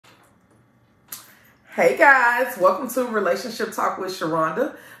Hey guys, welcome to Relationship Talk with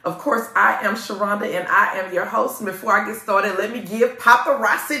Sharonda. Of course, I am Sharonda and I am your host. And before I get started, let me give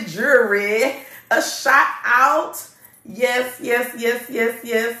Paparazzi Jewelry a shout out. Yes.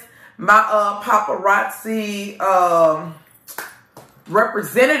 My paparazzi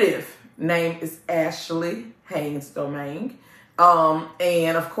representative name is Ashley Haynes Domingue.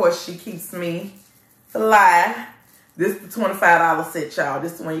 And of course, she keeps me fly. This is the $25 set, y'all.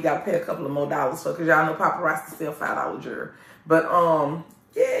 This is the one you gotta pay a couple of more dollars for, because y'all know paparazzi still $5 jewelry. But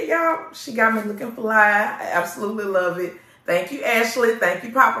yeah, y'all, she got me looking fly. I absolutely love it. Thank you, Ashley. Thank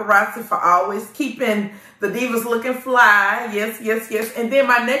you, paparazzi, for always keeping the divas looking fly. Yes. And then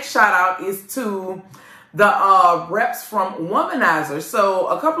my next shout out is to the reps from Womanizer. So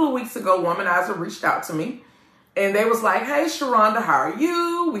a couple of weeks ago, Womanizer reached out to me and they was like, "Hey, Sharonda, how are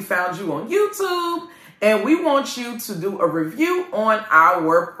you? We found you on YouTube. And we want you to do a review on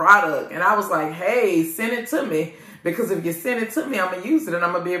our product." And I was like, "Hey, send it to me. Because if you send it to me, I'm going to use it. And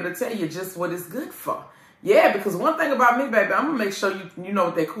I'm going to be able to tell you just what it's good for." Yeah, because one thing about me, baby, I'm going to make sure you know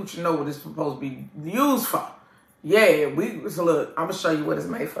what that coochie know what it's supposed to be used for. Yeah, so look, I'm going to show you what it's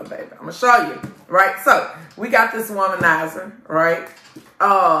made for, baby. I'm going to show you. Right? So, we got this Womanizer, right?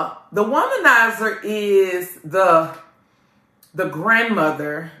 The Womanizer is the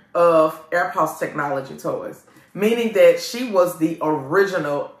grandmother of Air Pulse Technology toys, meaning that she was the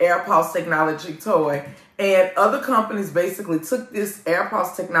original Air Pulse Technology toy, and other companies basically took this Air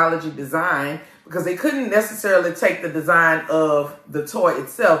Pulse Technology design because they couldn't necessarily take the design of the toy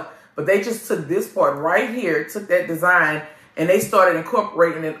itself, but they just took this part right here, took that design, and they started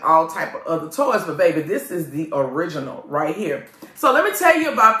incorporating in all type of other toys. But baby, this is the original right here. So let me tell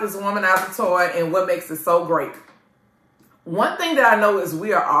you about this Womanizer toy and what makes it so great. One thing that I know is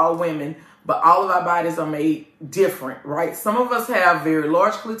we are all women, but all of our bodies are made different, right? Some of us have very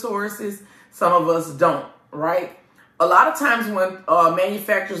large clitorises, some of us don't, right? A lot of times when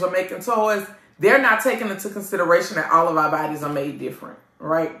manufacturers are making toys, they're not taking into consideration that all of our bodies are made different,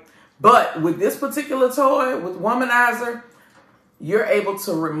 right? But with this particular toy, with Womanizer, you're able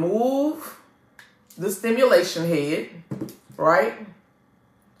to remove the stimulation head, right?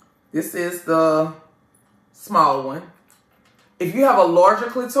 This is the small one. If you have a larger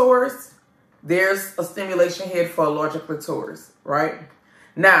clitoris, there's a stimulation head for a larger clitoris, right?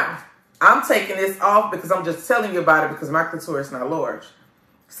 Now, I'm taking this off because I'm just telling you about it because my clitoris is not large.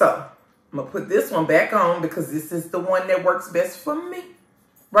 So, I'm going to put this one back on because this is the one that works best for me,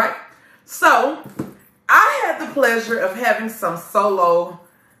 right? So, I had the pleasure of having some solo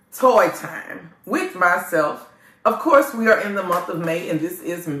toy time with myself. Of course, we are in the month of May, and this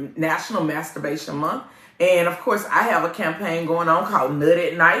is National Masturbation Month. And of course, I have a campaign going on called Nut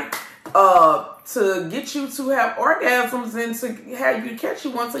at Night to get you to have orgasms and to have you catch you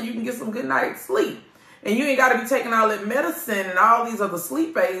one so you can get some good night's sleep. And you ain't got to be taking all that medicine and all these other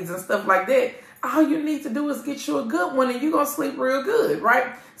sleep aids and stuff like that. All you need to do is get you a good one and you're going to sleep real good,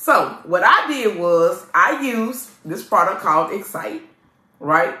 right? So what I did was I used this product called Excite,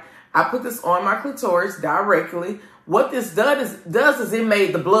 right? I put this on my clitoris directly. What this does is it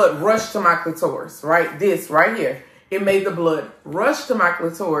made the blood rush to my clitoris, right? This right here. It made the blood rush to my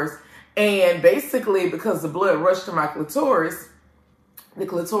clitoris. And basically, because the blood rushed to my clitoris, the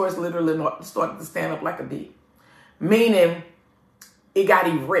clitoris literally started to stand up like a dick. Meaning, it got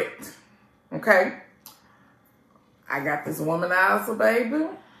erect. Okay? I got this Womanizer, baby.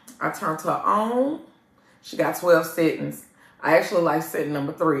 I turned her on. She got 12 settings. I actually like setting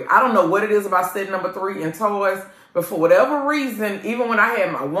number 3. I don't know what it is about setting number 3 in toys, but for whatever reason, even when I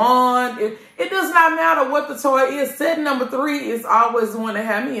had my wand, it does not matter what the toy is. Setting number 3 is always the one that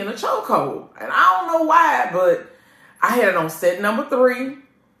had me in a chokehold. And I don't know why, but I had it on set number 3.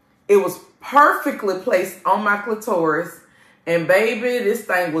 It was perfectly placed on my clitoris. And baby, this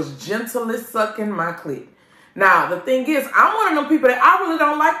thing was gently sucking my clit. Now, the thing is, I'm one of them people that I really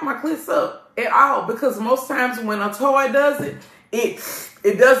don't like my clits up at all. Because most times when a toy does it,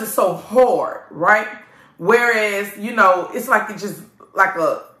 it does it so hard, right? Whereas, you know, it's like it just, like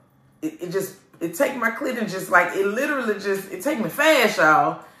it take my clit and just like, it literally just, it take me fast,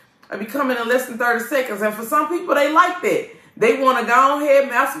 y'all. I be coming in less than 30 seconds. And for some people, they like that. They want to go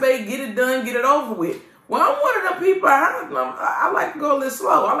ahead, masturbate, get it done, get it over with. Well, I'm one of them people, I like to go a little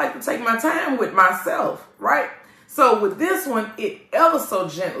slow. I like to take my time with myself, right? So with this one, it ever so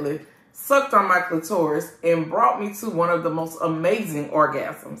gently sucked on my clitoris and brought me to one of the most amazing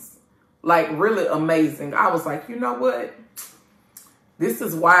orgasms. Like, really amazing. I was like, you know what? This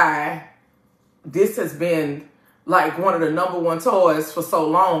is why this has been, like, one of the #1 toys for so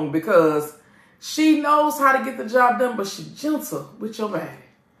long, because she knows how to get the job done, but she's gentle with your body.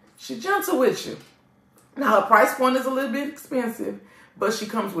 She's gentle with you. Now, her price point is a little bit expensive, but she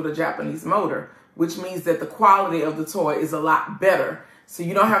comes with a Japanese motor, which means that the quality of the toy is a lot better. So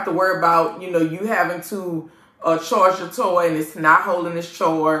you don't have to worry about, you having to charge your toy and it's not holding its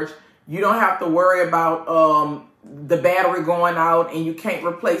charge. You don't have to worry about the battery going out and you can't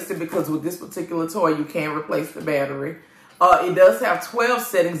replace it, because with this particular toy, you can replace the battery. It does have 12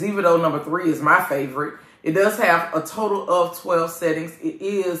 settings, even though number 3 is my favorite. It does have a total of 12 settings. It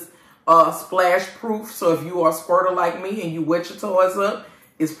is splash proof, so if you are a squirter like me and you wet your toys up,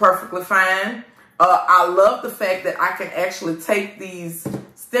 it's perfectly fine. I love the fact that I can actually take these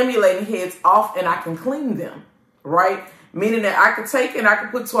stimulating heads off and I can clean them, right? Meaning that I could take and I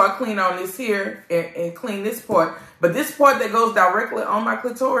could put toy clean on this here and clean this part. But this part that goes directly on my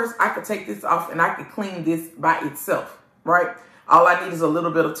clitoris, I could take this off and I could clean this by itself, right? All I need is a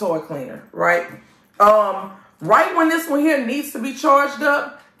little bit of toy cleaner, right? Right when this one here needs to be charged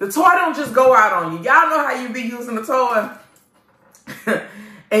up, the toy don't just go out on you. Y'all know how you be using the toy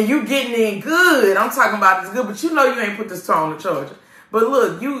and you getting in good. I'm talking about this good, but you know you ain't put this toy on the charger. But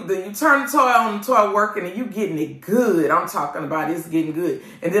look, you turn the toy on, the toy working, and you getting it good. I'm talking about it's getting good.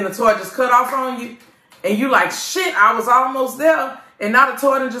 And then the toy just cut off on you, and you like, shit, I was almost there, and now the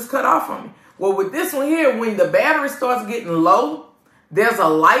toy done just cut off on me. Well, with this one here, when the battery starts getting low, there's a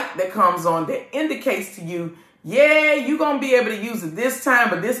light that comes on that indicates to you, yeah, you're going to be able to use it this time,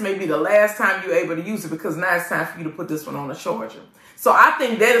 but this may be the last time you're able to use it, because now it's time for you to put this one on the charger. So I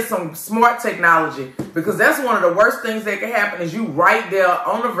think that is some smart technology, because that's one of the worst things that can happen is you right there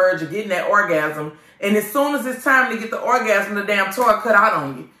on the verge of getting that orgasm. And as soon as it's time to get the orgasm, the damn toy cut out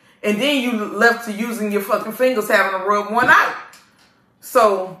on you. And then you left to using your fucking fingers having to rub one out.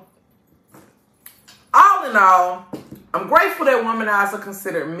 So all in all, I'm grateful that Womanizer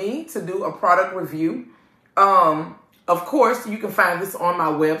considered me to do a product review. Of course, you can find this on my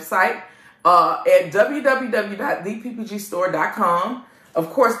website. At www.theppgstore.com.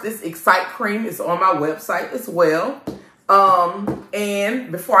 Of course, this Excite cream is on my website as well.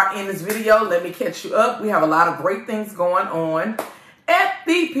 And before I end this video, let me catch you up. We have a lot of great things going on at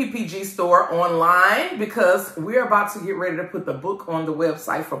the PPG store online, because we're about to get ready to put the book on the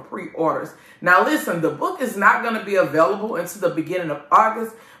website for pre-orders. Now listen, the book is not going to be available until the beginning of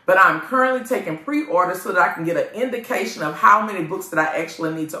August, but I'm currently taking pre-orders so that I can get an indication of how many books that I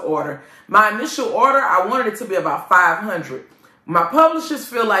actually need to order. My initial order, I wanted it to be about 500. My publishers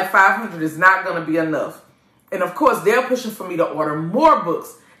feel like 500 is not going to be enough. And of course, they're pushing for me to order more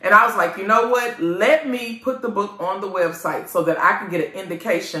books. And I was like, you know what? Let me put the book on the website so that I can get an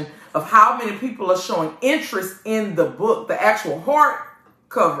indication of how many people are showing interest in the book, the actual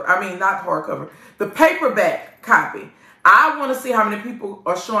hardcover. I mean, not hardcover, the paperback copy. I want to see how many people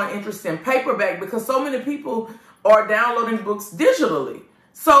are showing interest in paperback, because so many people are downloading books digitally.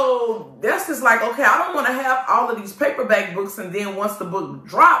 So that's just like, okay, I don't want to have all of these paperback books, and then once the book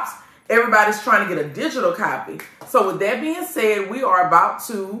drops, everybody's trying to get a digital copy. So with that being said, we are about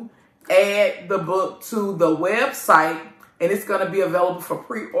to add the book to the website, and it's going to be available for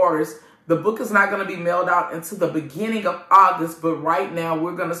pre-orders. The book is not going to be mailed out until the beginning of August, but right now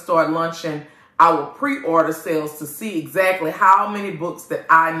we're going to start launching our pre-order sales to see exactly how many books that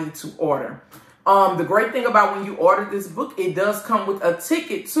I need to order. The great thing about when you order this book, it does come with a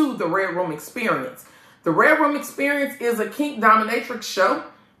ticket to the Red Room Experience. The Red Room Experience is a kink dominatrix show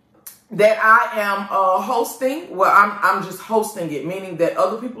that I am hosting. Well, I'm just hosting it, meaning that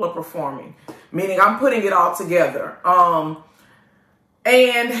other people are performing, meaning I'm putting it all together.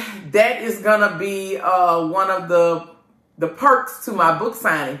 And that is gonna be one of the perks to my book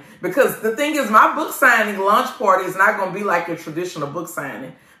signing, because the thing is, my book signing launch party is not going to be like your traditional book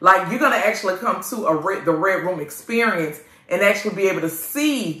signing. Like, you're going to actually come to the Red Room Experience and actually be able to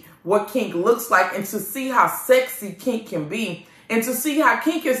see what kink looks like, and to see how sexy kink can be, and to see how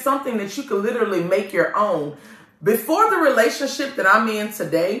kink is something that you can literally make your own. Before the relationship that I'm in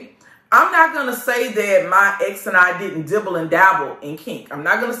today, I'm not going to say that my ex and I didn't dibble and dabble in kink. I'm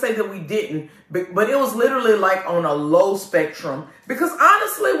not going to say that we didn't, but it was literally like on a low spectrum. Because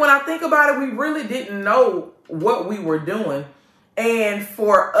honestly, when I think about it, we really didn't know what we were doing. And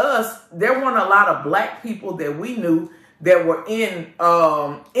for us, there weren't a lot of black people that we knew that were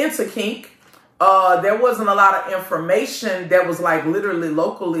into kink. There wasn't a lot of information that was like literally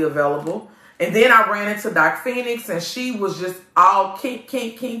locally available. And then I ran into Doc Phoenix, and she was just all kink,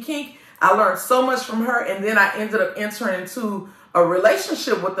 kink, kink, kink. I learned so much from her, and then I ended up entering into a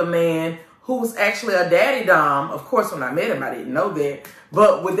relationship with a man who was actually a daddy dom. Of course, when I met him, I didn't know that.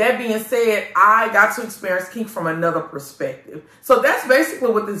 But with that being said, I got to experience kink from another perspective. So that's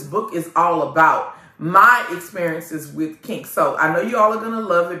basically what this book is all about. my experiences with kink. So I know you all are going to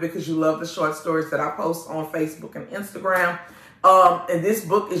love it because you love the short stories that I post on Facebook and Instagram. And this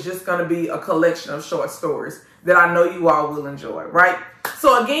book is just going to be a collection of short stories that I know you all will enjoy, right?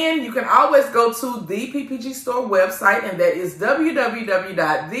 So again, you can always go to the PPG Store website, and that is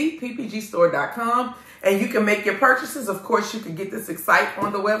www.theppgstore.com. And you can make your purchases. Of course, you can get this Excite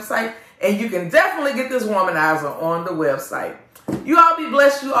on the website, and you can definitely get this Womanizer on the website. You all be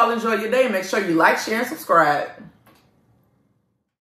blessed. You all enjoy your day. Make sure you like, share, and subscribe.